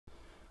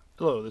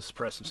Hello, this is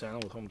Preston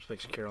Sandlin with Home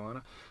Inspection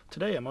Carolina.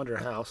 Today I'm under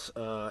a house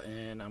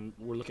and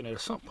we're looking at a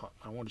sump pump.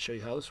 I wanted to show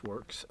you how this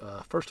works.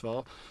 First of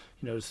all,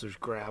 you notice there's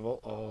gravel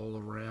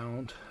all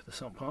around the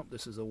sump pump.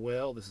 This is a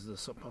well, this is a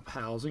sump pump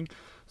housing.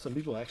 Some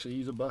people actually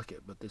use a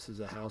bucket, but this is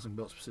a housing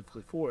built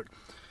specifically for it.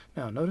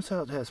 Now notice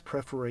how it has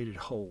perforated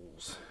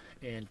holes.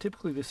 And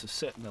typically this is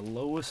set in the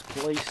lowest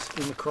place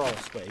in the crawl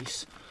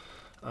space.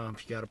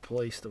 If you got to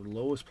place the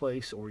lowest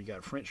place or you got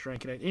a French drain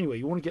connect. Anyway,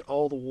 you want to get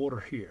all the water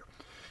here.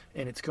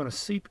 And it's going to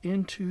seep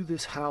into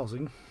this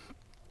housing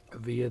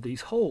via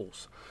these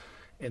holes.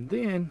 And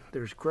then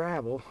there's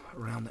gravel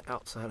around the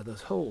outside of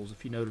those holes,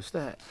 if you notice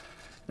that.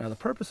 Now the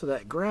purpose of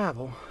that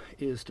gravel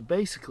is to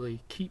basically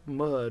keep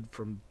mud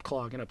from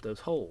clogging up those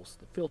holes.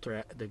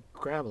 The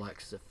gravel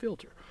acts as a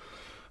filter.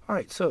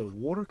 Alright, so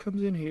water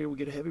comes in here, we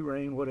get a heavy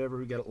rain, whatever,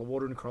 we got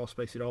water in the crawl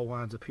space, it all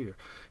winds up here.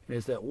 And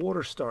as that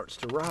water starts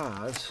to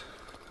rise,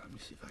 let me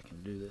see if I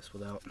can do this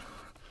without...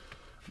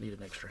 need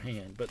an extra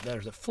hand, but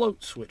there's a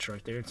float switch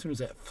right there. As soon as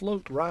that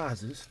float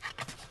rises,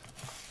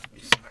 let me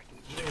see if I can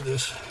do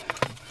this.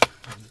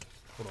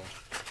 Hold on.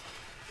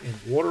 And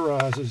water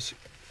rises,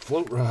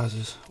 float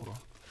rises, hold on.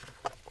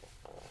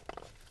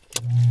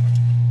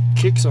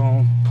 Kicks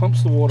on,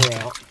 pumps the water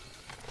out,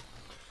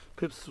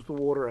 pips the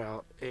water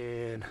out,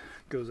 and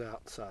goes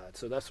outside.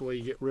 So that's the way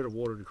you get rid of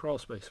water in the crawl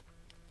space.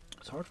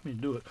 It's hard for me to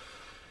do it.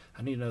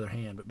 I need another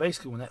hand, but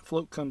basically when that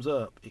float comes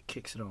up, it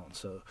kicks it on.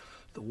 So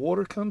the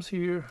water comes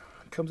here,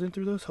 comes in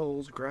through those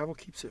holes, gravel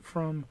keeps it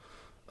from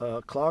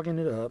clogging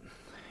it up,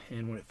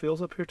 and when it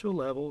fills up here to a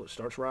level, it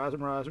starts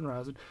rising,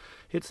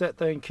 hits that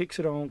thing, kicks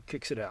it on,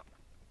 kicks it out.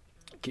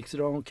 Kicks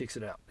it on, kicks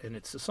it out. And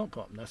it's a sump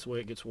pump, and that's the way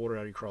it gets water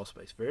out of your crawl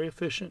space. Very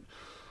efficient,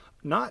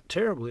 not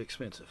terribly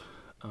expensive.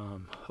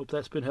 Hope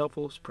that's been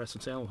helpful. It's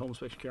Preston Sandlin with Home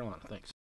Inspection Carolina. Thanks.